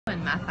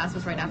and math class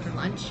was right after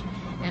lunch,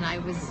 and I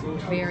was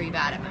very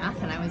bad at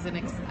math, and I was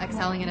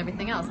excelling in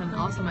everything else. And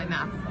also my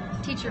math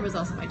teacher was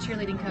also my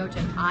cheerleading coach,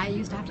 and I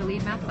used to have to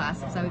leave math class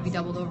because I would be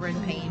doubled over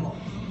in pain,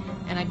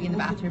 and I'd be in the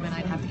bathroom and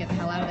I'd have to get the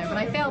hell out of there. But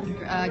I failed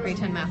grade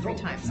 10 math 3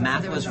 times. So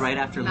math was right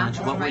after lunch.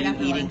 What were you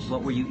eating?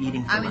 What were you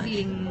eating for lunch? I was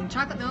eating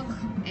chocolate milk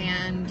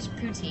and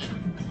poutine.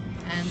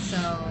 And so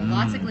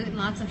lots of gluten,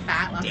 lots of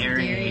fat, lots of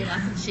dairy,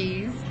 lots of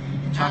cheese.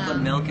 Chocolate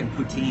milk and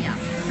poutine. Yeah,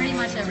 pretty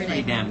much every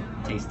day. Pretty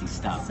damn tasty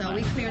stuff. So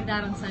we cleared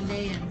that on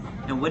Sunday.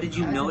 And what did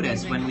you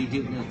notice when we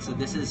do?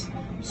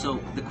 So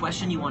the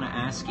question you want to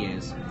ask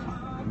is,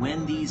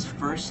 when these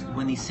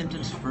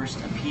symptoms first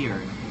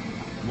appeared,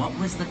 what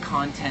was the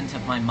content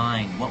of my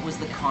mind? What was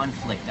the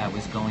conflict I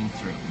was going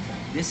through?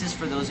 This is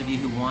for those of you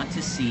who want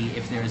to see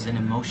if there is an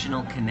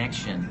emotional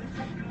connection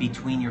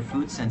between your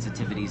food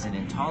sensitivities and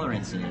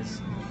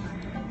intolerances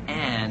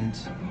and,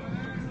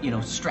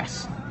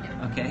 stress.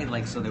 Okay,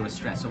 so there was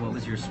stress. So what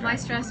was your stress? My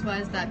stress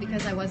was that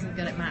because I wasn't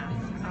good at math,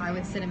 I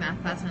would sit in math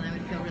class and I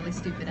would feel really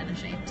stupid and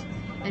ashamed.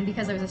 And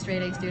because I was a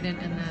straight A student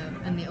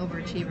and the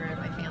overachiever in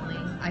my family,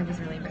 I was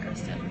really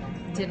embarrassed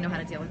and didn't know how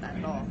to deal with that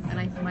at all.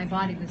 And my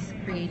body was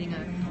creating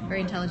a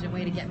very intelligent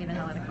way to get me the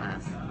hell out of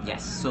class.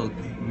 Yes, so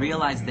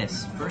realize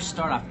this. First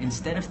start off,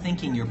 instead of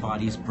thinking your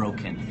body's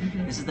broken,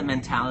 this is the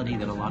mentality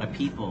that a lot of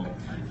people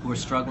who are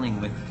struggling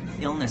with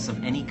illness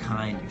of any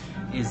kind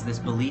is this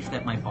belief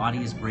that my body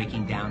is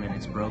breaking down and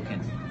it's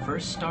broken.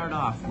 First start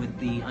off with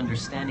the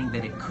understanding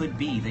that it could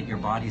be that your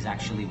body's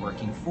actually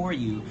working for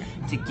you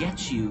to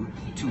get you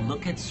to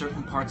look at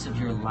certain parts of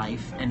your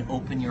life and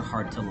open your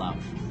heart to love.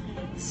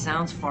 It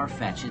sounds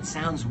far-fetched, it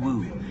sounds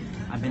woo.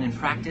 I've been in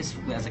practice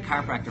as a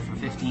chiropractor for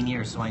 15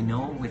 years, so I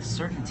know with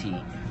certainty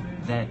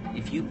that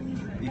if you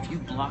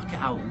block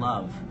out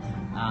love,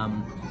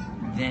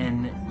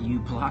 then you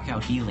block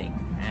out healing.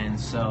 And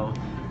so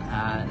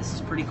this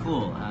is pretty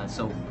cool.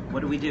 So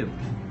what do we do?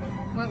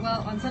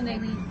 Well, on Sunday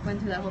we went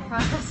through that whole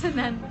process, and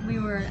then we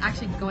were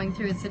actually going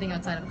through and sitting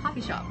outside of a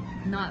coffee shop,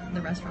 not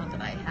the restaurant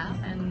that I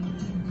have, and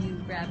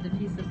you grabbed a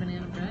piece of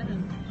banana bread,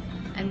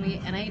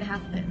 and I ate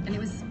half of it, and it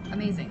was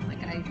amazing.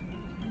 Like, I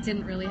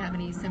didn't really have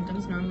any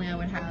symptoms. Normally I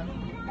would have...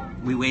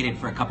 We waited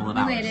for a couple of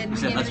hours. We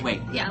said, let's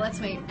wait. Yeah, let's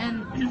wait.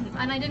 And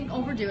I didn't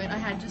overdo it. I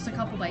had just a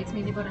couple bites,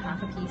 maybe about a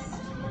half a piece.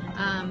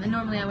 And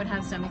normally I would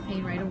have stomach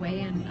pain right away,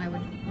 and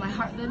my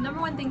heart, the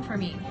number one thing for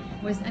me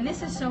was, and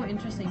this is so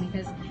interesting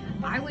because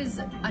I was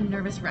a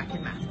nervous wreck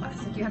in math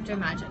class, like you have to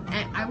imagine.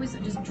 And I was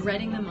just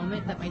dreading the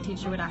moment that my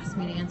teacher would ask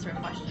me to answer a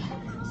question.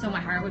 So my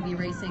heart would be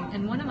racing.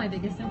 And one of my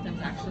biggest symptoms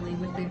actually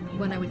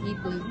when I would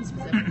eat gluten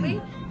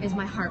specifically is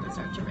my heart would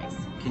start to race.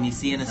 Can you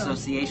see an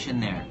association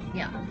there?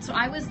 Yeah. So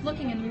I was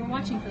looking, and we were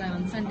watching for that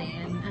on Sunday,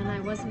 and I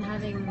wasn't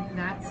having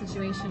that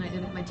situation.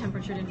 My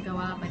temperature didn't go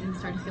up. I didn't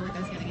start to feel like I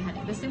was getting a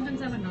headache. The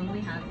symptoms I would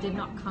normally have did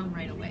not come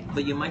right away.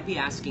 But you might be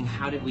asking,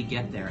 how did we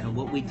get there? And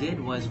what we did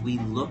was we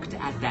looked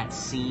at that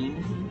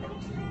scene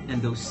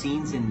and those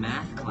scenes in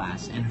math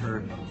class and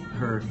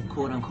her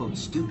quote-unquote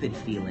stupid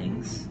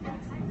feelings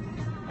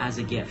as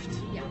a gift.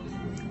 Yeah.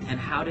 And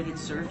how did it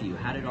serve you?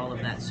 How did all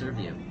of that serve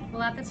you?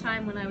 Well, at the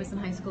time when I was in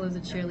high school, I was a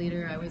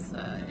cheerleader. I was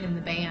in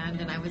the band,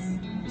 and I was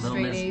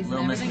straight A's.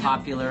 Little Miss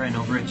Popular and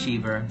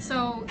overachiever.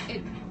 So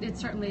it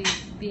certainly,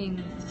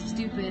 being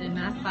stupid in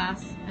math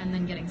class and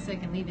then getting sick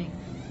and leaving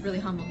really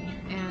humbled me.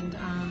 And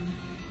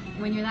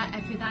when you're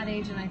if you're that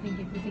age, and I think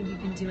if you think you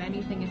can do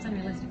anything, it's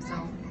unrealistic.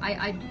 So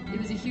it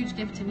was a huge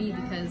gift to me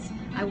because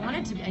I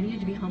needed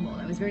to be humbled.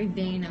 I was very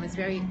vain. I was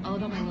very all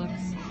about my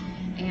looks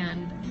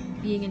and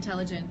being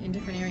intelligent in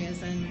different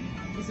areas, and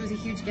this was a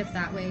huge gift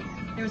that way.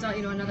 There was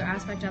another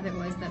aspect of it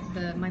was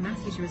that my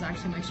math teacher was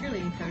actually my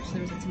cheerleading coach.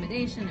 There was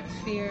intimidation, there was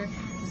fear,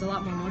 there was a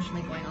lot more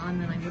emotionally going on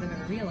than I would have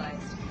ever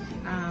realized.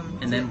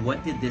 And then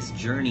what did this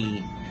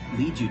journey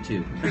lead you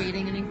to?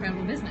 Creating an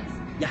incredible business.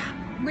 Yeah.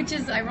 Which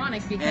is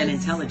ironic because... And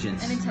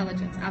intelligence. And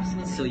intelligence,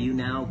 absolutely. So you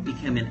now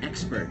become an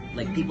expert.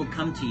 Like, people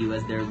come to you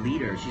as their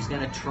leader. She's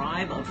got a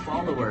tribe of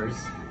followers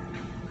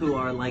who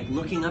are like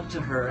looking up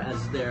to her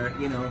as their,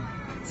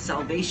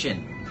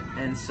 salvation.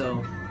 And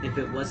so if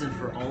it wasn't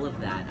for all of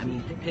that, I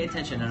mean, pay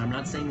attention, and I'm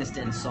not saying this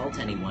to insult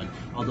anyone,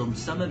 although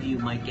some of you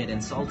might get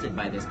insulted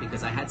by this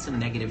because I had some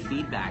negative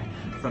feedback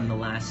from the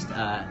last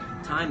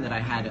time that I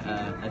had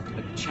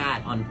a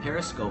chat on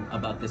Periscope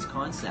about this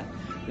concept.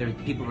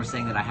 People were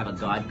saying that I have a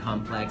God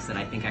complex, that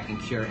I think I can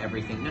cure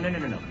everything.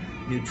 No.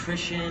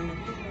 Nutrition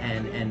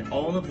and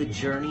all of the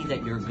journey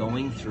that you're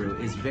going through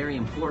is very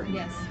important.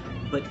 Yes.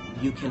 But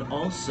you can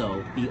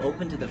also be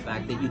open to the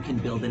fact that you can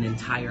build an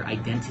entire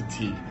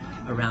identity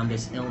around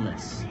this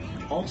illness.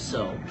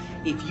 Also,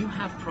 if you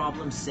have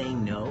problems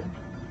saying no,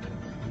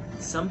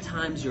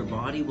 sometimes your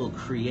body will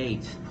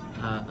create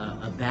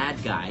a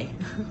bad guy,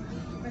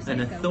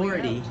 an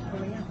authority,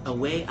 a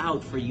way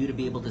out for you to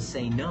be able to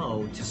say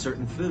no to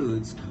certain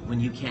foods when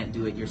you can't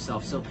do it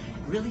yourself. So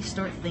really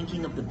start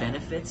thinking of the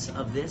benefits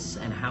of this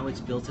and how it's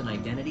built an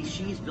identity.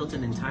 She's built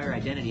an entire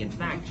identity. In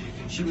fact,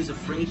 she was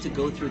afraid to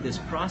go through this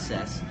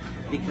process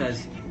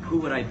because who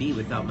would I be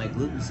without my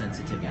gluten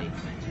sensitivity?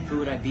 Who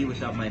would I be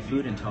without my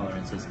food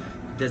intolerances?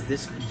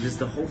 does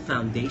the whole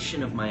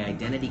foundation of my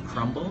identity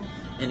crumble?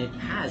 And it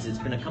has. It's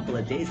been a couple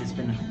of days. It's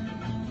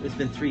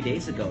been 3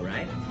 days ago,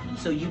 right?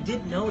 So you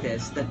did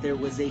notice that there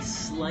was a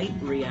slight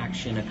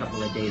reaction a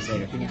couple of days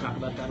later. Can you talk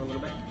about that a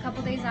little bit? A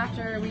couple days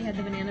after we had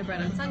the banana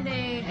bread on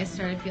Sunday, I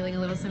started feeling a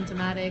little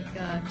symptomatic,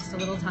 just a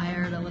little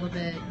tired, a little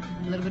bit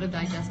of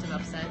digestive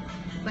upset.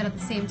 But at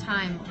the same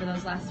time, over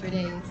those last 3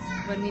 days,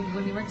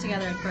 when we worked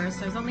together at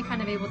first, I was only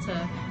kind of able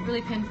to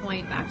really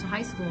pinpoint back to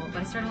high school,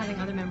 but I started having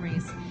other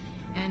memories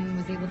and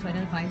was able to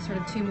identify sort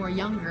of 2 more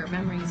younger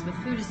memories with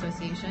food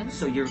association.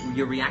 So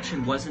your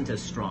reaction wasn't as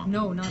strong?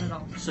 No, not at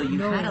all. So you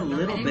had a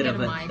little bit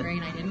of a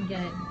migraine. I didn't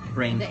get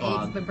brain the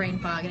fog. aches, but brain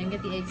fog. I didn't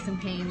get the aches and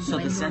pains. So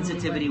the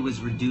sensitivity was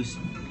reduced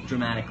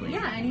dramatically.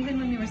 Yeah, and even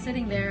when we were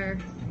sitting there,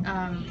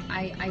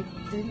 I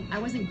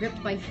wasn't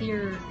gripped by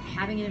fear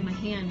having it in my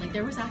hand. Like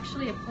there was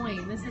actually a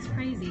point. This is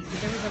crazy,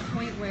 but there was a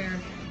point where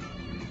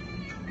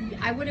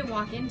I wouldn't even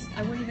walk into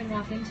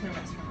a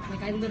restaurant.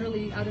 Like I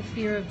literally, out of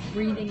fear of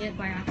breathing it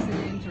by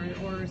accident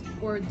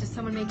or just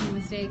someone making a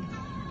mistake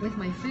with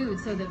my food.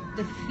 So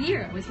the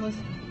fear, I was most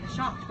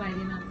shocked by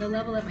the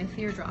level that my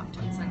fear dropped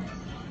on Sunday.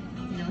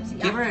 You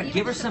know,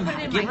 give her some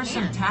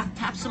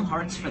tap some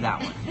hearts for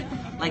that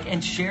one. Like,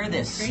 and share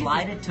this.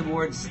 Slide it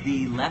towards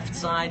the left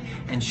side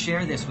and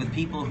share this with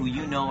people who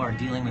you know are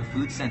dealing with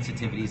food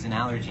sensitivities and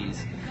allergies.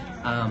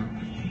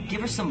 Give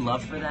her some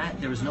love for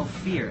that. There was no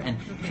fear. And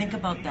think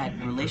about that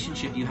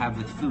relationship you have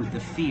with food, the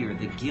fear,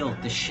 the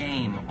guilt, the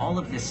shame, all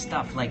of this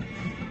stuff. Like,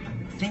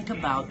 think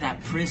about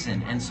that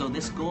prison. And so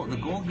the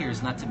goal here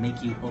is not to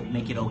make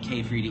it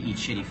okay for you to eat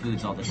shitty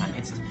foods all the time.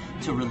 It's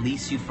to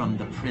release you from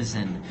the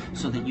prison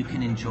so that you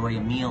can enjoy a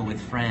meal with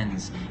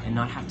friends and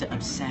not have to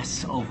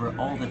obsess over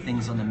all the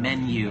things on the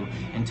menu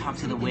and talk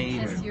to the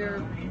waiter. Kiss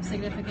your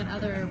significant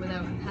other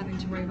without having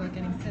to worry about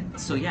getting sick.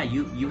 So yeah,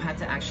 you had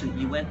to actually,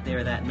 you went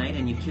there that night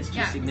and you kissed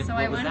your significant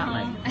other. So I went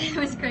home. It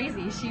was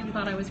crazy. She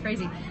thought I was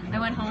crazy. I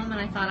went home and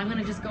I thought, I'm going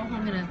to just go home.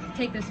 I'm going to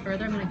take this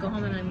further. I'm going to go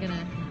home and I'm going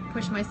to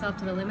push myself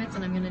to the limits,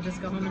 and I'm going to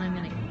just go home and I'm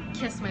going to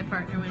kiss my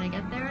partner when I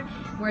get there.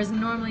 Whereas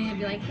normally I'd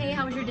be like, hey,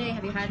 how was your day?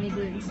 Have you had any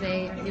gluten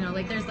today? You know,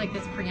 like there's like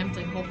this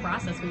preemptive whole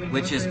process we would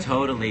Which go is through.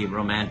 Totally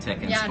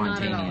romantic and spontaneous.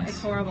 Not at all. It's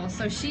horrible.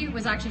 So she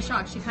was actually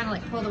shocked. She kind of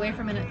like pulled away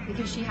for a minute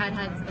because she had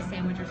a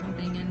sandwich or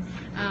something,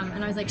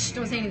 and I was like, shh,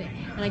 don't say anything.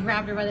 And I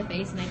grabbed her by the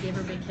face and I gave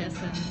her a big kiss,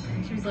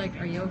 and she was like,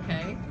 are you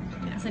okay?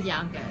 I said, yeah,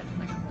 I'm good.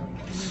 Like,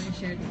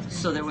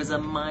 so there was a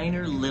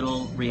minor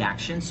little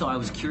reaction, so I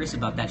was curious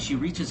about that. She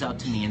reaches out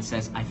to me and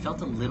says, I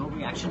felt a little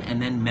reaction,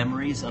 and then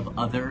memories of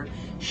other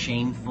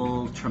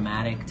shameful,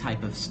 traumatic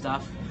type of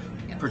stuff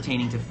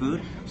pertaining to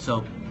food.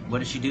 So what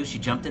did she do? She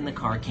jumped in the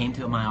car, came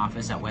to my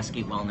office at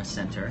Westgate Wellness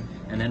Center,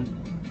 and then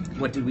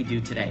what did we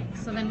do today?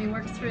 So then we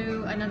worked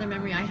through another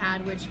memory I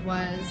had, which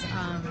was,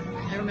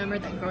 I remember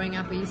that growing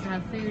up we used to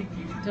have food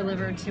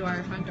delivered to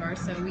our front door,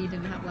 so we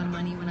didn't have a lot of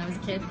money when I was a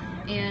kid,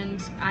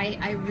 and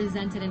I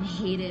resented and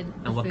hated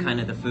the And what food. kind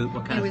of the food?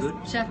 What kind of food?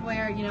 It was Chef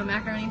Boyardee, you know,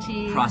 macaroni and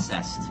cheese.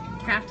 Processed.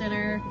 Kraft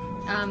dinner.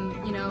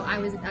 You know, I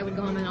would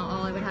go home and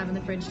all I would have in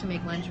the fridge to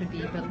make lunch would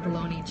be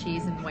bologna,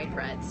 cheese, and white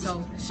bread.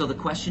 So the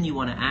question you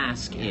want to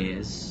ask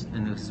is,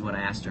 and this is what I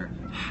asked her,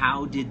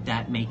 how did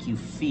that make you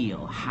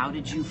feel? How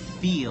did you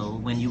feel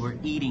when you were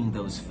eating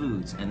those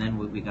foods? And then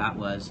what we got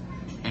was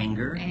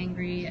anger,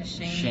 angry,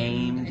 ashamed,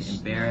 shamed,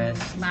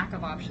 embarrassed, lack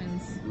of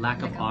options.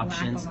 Lack of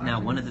options. Now,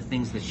 one of the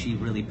things that she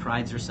really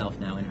prides herself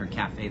now in her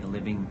cafe, the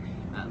Living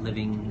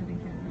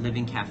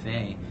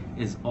Cafe,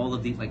 is all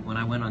of these. Like when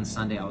I went on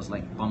Sunday, I was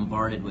like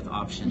bombarded with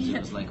options. It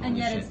was like, holy and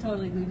yet shit. It's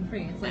totally gluten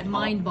free. It's like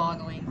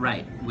mind-boggling.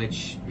 Right,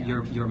 which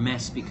your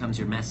mess becomes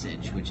your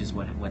message, which is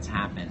what's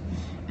happened.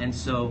 And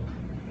so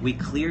we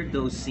cleared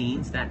those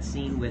scenes. That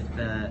scene with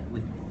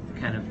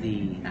kind of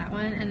that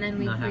one, and then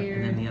we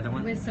cleared. And then the other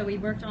one. So we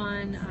worked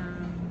on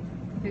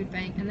food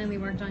bank, and then we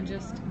worked on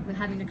just with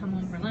having to come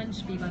home for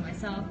lunch, be by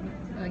myself,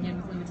 again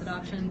with limited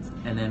options.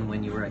 And then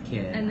when you were a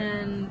kid. And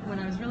then when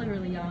I was really,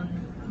 really young,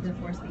 the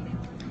force feeding.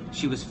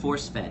 She was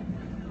force fed.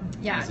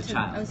 Yeah, as a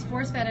child. I was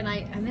force fed,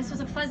 and this was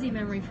a fuzzy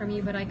memory for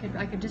me, but I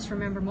could just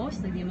remember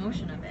mostly the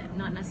emotion of it,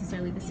 not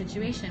necessarily the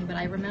situation. But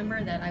I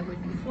remember that I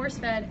would be force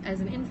fed as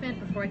an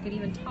infant before I could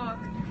even talk,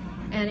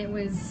 and it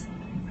was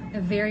a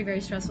very, very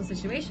stressful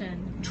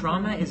situation.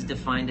 Trauma is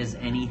defined as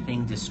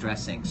anything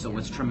distressing. So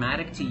what's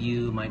traumatic to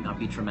you might not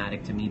be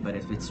traumatic to me, but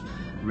if it's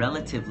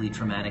relatively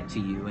traumatic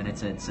to you and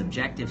it's a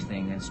subjective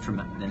thing,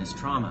 then it's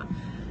trauma.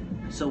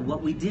 So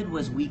what we did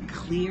was we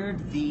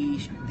cleared the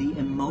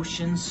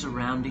emotions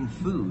surrounding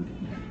food,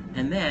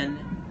 and then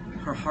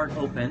her heart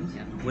opened.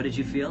 Yeah. What did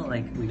you feel?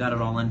 Like, we got it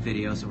all on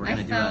video, so we're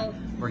gonna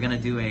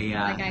do a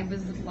like I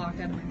was locked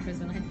out of my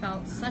prison. I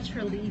felt such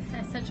relief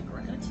and such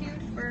gratitude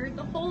for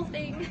the whole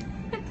thing.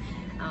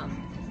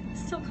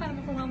 It's still kind of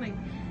overwhelming,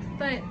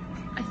 but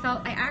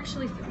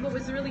what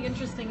was really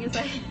interesting is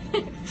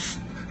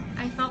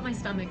I felt my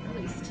stomach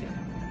release too.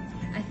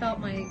 I felt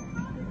my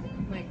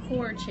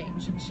core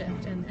change and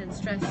shift and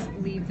stress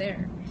leave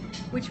there,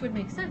 which would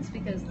make sense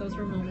because those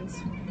were moments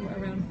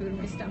around food.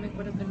 My stomach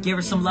would have been. Give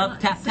her some love.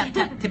 Tap, tap,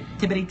 tap,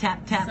 tippity,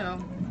 tap, tap.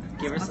 So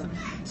Give her It's some.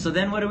 awesome. So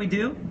then what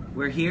do?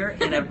 We're here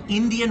in an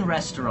Indian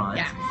restaurant.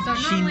 Yeah. So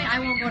normally I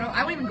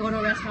won't even go to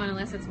a restaurant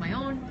unless it's my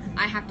own.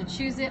 I have to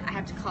choose it. I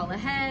have to call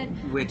ahead.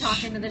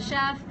 Talking to the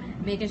chef,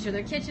 making sure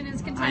their kitchen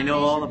is contaminated. I know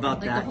all about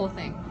like that. The whole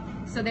thing.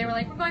 So they were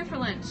like, we're going for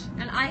lunch,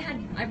 and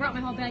I brought my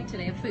whole bag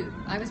today of food.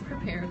 I was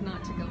prepared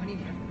not to go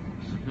anywhere.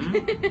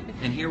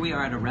 Mm-hmm. And here we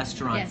are at a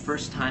restaurant, Yes.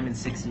 first time in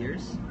 6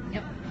 years.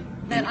 Yep.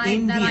 That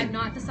I've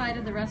not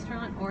decided the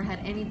restaurant or had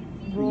any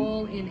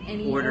role in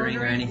any ordering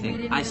or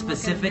anything. I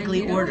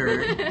specifically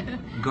ordered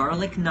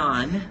garlic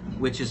naan,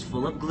 which is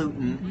full of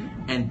gluten,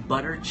 and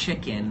butter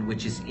chicken,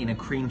 which is in a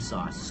cream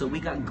sauce. So we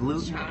got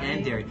gluten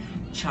and dairy.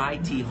 Chai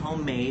tea,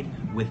 homemade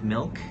with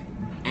milk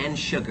and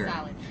sugar.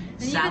 Salad.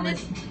 Salad. And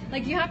even this,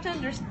 like, you have to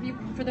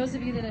understand, for those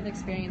of you that have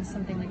experienced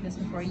something like this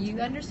before, you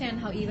understand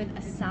how even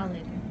a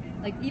salad,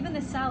 like even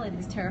the salad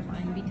is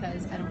terrifying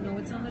because I don't know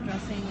what's on the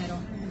dressing. I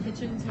don't. The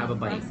kitchen's Have a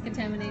bite.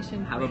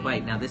 Cross-contamination. Have a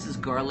bite. Now this is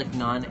garlic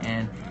naan,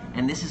 and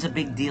this is a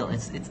big deal.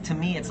 It's to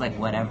me it's like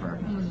whatever,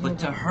 but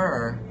to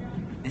her,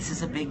 this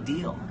is a big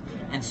deal.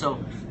 And so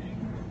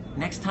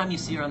next time you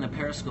see her on the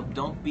Periscope,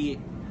 don't be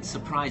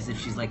surprised if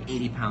she's like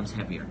 80 pounds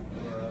heavier.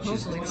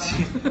 She's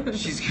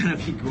gonna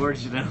be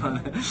gorgeous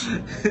on the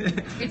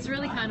It's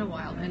really kind of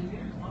wild, and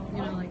you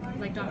know,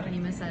 like Dr.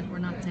 Nima said, we're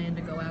not saying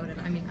to go out. And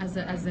I mean,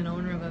 as an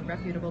owner of a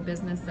reputable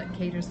business that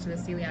caters to the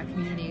celiac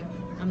community,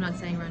 I'm not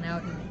saying run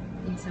out and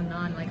eat some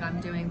naan like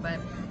I'm doing,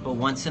 but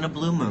once in a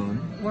blue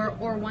moon,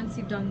 or once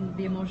you've done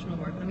the emotional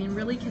work. I mean,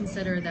 really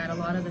consider that a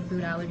lot of the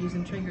food allergies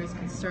and triggers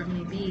can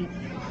certainly be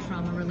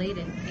trauma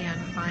related, and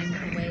find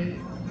a way,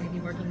 maybe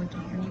working with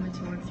Dr. Nima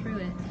to work through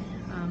it.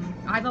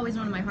 I've always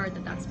known in my heart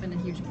that that's been a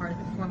huge part of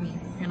it for me,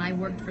 and I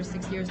worked for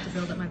 6 years to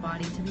build up my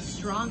body to be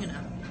strong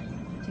enough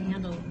to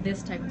handle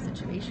this type of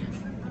situation.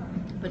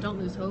 But don't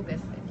lose hope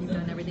if you've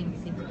done everything you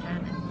think you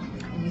can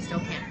and you still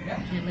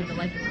can't live the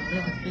life that you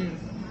live with food.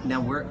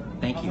 now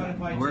thank you.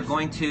 We're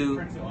going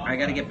to, I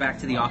got to get back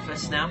to the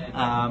office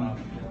now,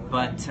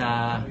 but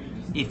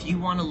if you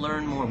want to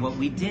learn more, what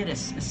we did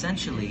is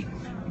essentially,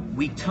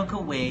 we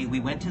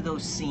went to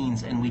those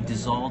scenes and we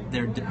dissolved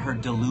her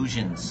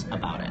delusions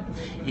about it.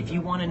 If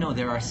you want to know,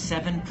 there are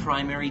 7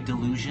 primary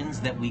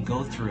delusions that we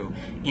go through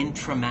in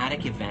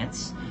traumatic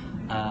events,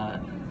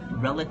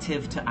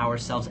 relative to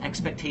ourselves,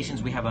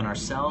 expectations we have on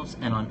ourselves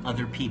and on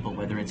other people,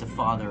 whether it's a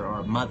father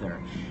or a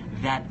mother,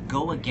 that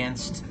go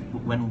against,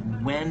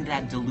 when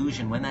that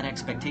delusion, when that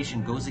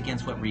expectation goes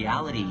against what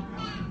reality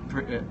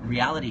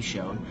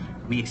showed,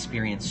 we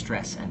experience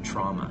stress and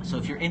trauma. So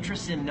if you're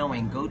interested in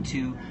knowing, go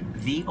to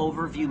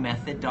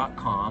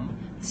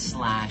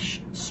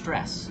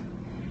theoverviewmethod.com/stress.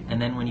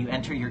 And then when you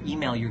enter your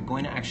email, you're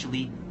going to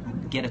actually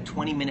get a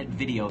 20-minute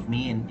video of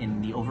me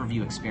in the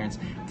overview experience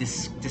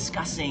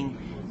discussing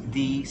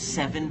the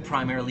 7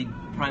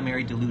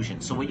 primary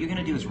delusions. So what you're going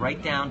to do is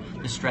write down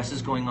the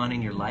stresses going on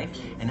in your life,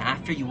 and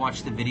after you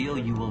watch the video,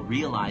 you will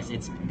realize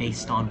it's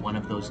based on one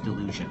of those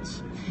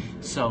delusions.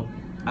 So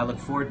I look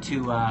forward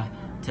to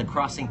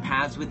crossing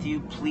paths with you.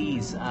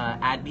 Please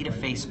add me to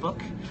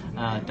Facebook,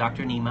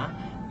 Dr. Nima.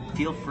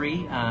 Feel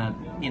free,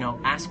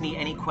 ask me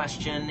any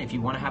question. If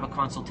you want to have a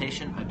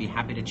consultation, I'd be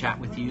happy to chat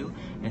with you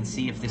and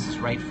see if this is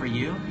right for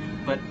you.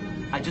 But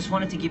I just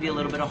wanted to give you a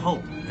little bit of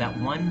hope that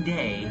one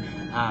day,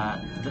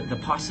 the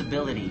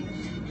possibility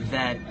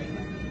that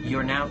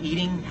you're now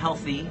eating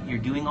healthy, you're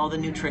doing all the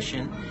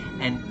nutrition,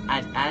 and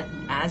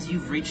as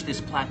you've reached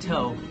this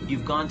plateau,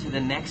 you've gone to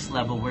the next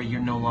level where you're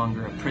no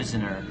longer a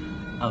prisoner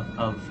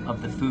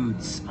of the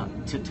foods,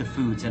 to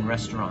foods and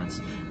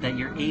restaurants, that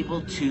you're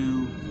able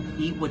to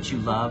eat what you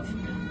love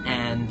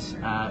and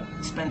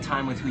spend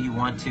time with who you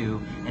want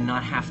to, and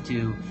not have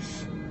to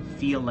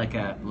feel like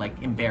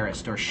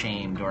embarrassed or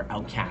shamed or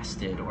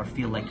outcasted, or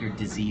feel like you're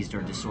diseased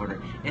or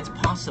disordered. It's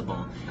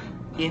possible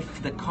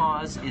if the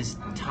cause is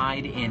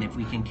tied in, if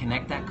we can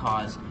connect that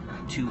cause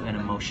to an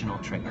emotional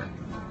trigger.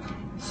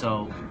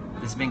 So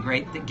this has been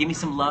great. Give me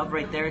some love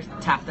right there.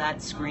 Tap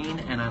that screen,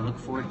 and I look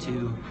forward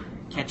to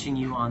catching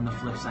you on the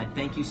flip side.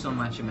 Thank you so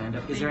much,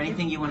 Amanda. Is there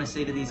anything you want to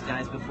say to these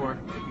guys before?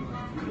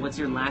 What's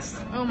your last?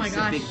 Oh my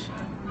gosh.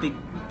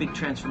 Big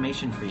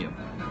transformation for you.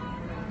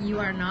 You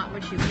are not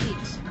what you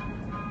eat.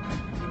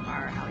 You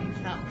are how you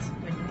felt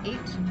when you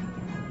ate.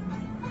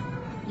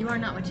 You are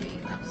not what you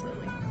eat.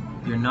 Absolutely.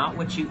 You're not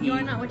what you eat. You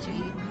are not what you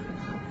eat.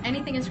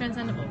 Anything is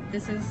transcendable.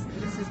 This is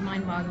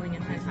mind-boggling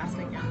and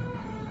fantastic.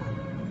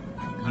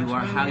 You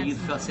are how you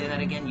felt. Say that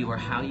again. You are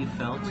how you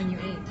felt when you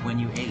ate. When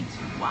you ate.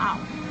 Wow.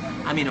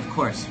 I mean, of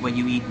course, what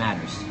you eat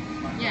matters.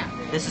 Yeah.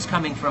 This is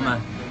coming from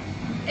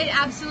It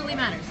absolutely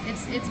matters.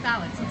 It's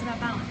balance. It's about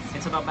balance.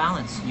 It's about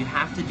balance. You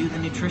have to do the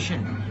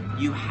nutrition.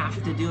 You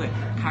have to do it.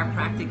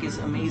 Chiropractic is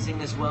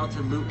amazing as well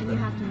to loop. And you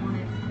have to want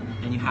it.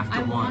 And you have to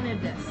I want.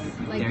 wanted this.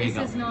 Like, there you this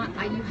go. is not.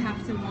 You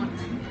have to want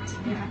it.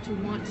 You have to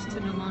want to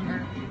no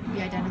longer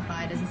be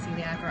identified as a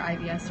celiac or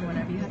IBS or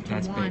whatever. You have to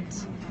want.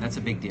 Big. That's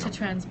a big deal. To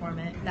transform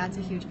it. That's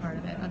a huge part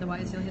of it.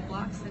 Otherwise, you'll hit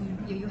blocks, and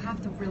you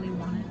have to really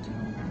want it.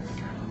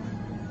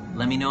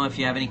 Let me know if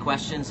you have any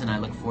questions, and I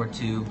look forward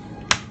to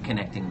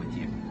connecting with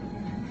you.